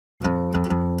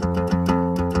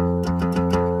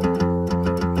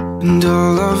and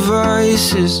all our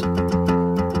vices.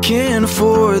 Can't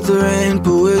afford the rent,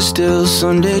 but we're still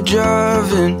Sunday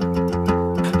driving.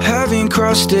 Having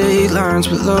crossed state lines,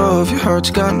 but love, your heart's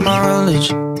got mileage.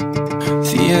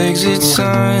 The exit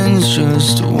sign's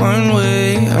just a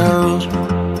one-way out.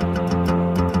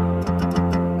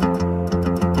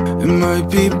 It might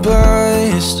be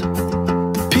biased.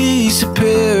 The piece of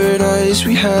paradise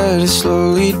we had is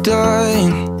slowly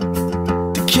dying.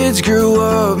 The kids grew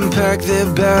up and packed their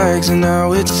bags, and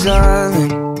now it's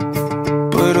silent.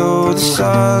 But oh, the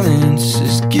silence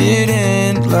is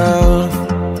getting loud.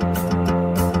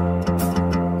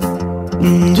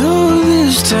 And oh,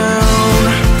 this town,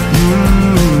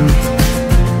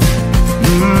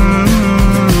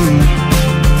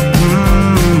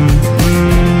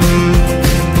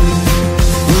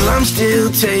 well, I'm still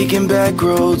taking back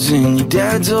roads in your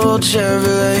dad's old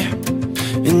Chevrolet.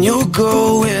 And you'll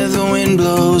go where the wind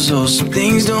blows. Oh, some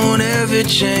things don't ever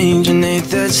change, and ain't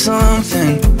that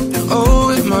something?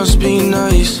 Oh, it must be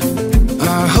nice.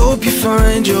 I hope you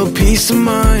find your peace of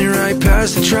mind right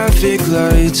past the traffic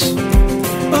lights.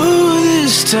 Oh,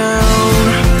 this town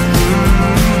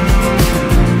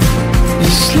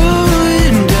is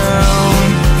slowing down.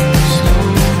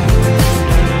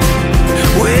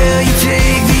 Well, you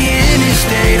take the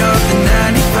interstate off the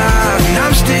 95, and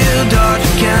I'm still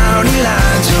dodging county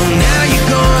lines. So now you're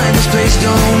gone, this place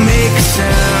don't make a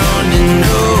sound. And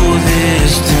oh,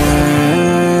 this town.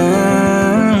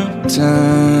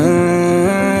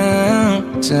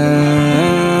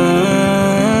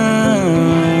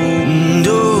 And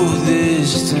oh,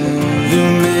 this town. You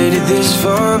made it this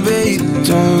far, babe.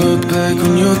 Don't look back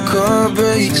when your car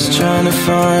breaks, trying to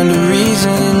find a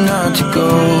reason not to go.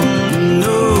 And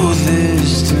oh,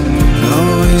 this town.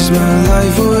 I'll waste my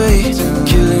life away,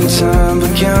 killing time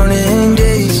but counting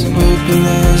days.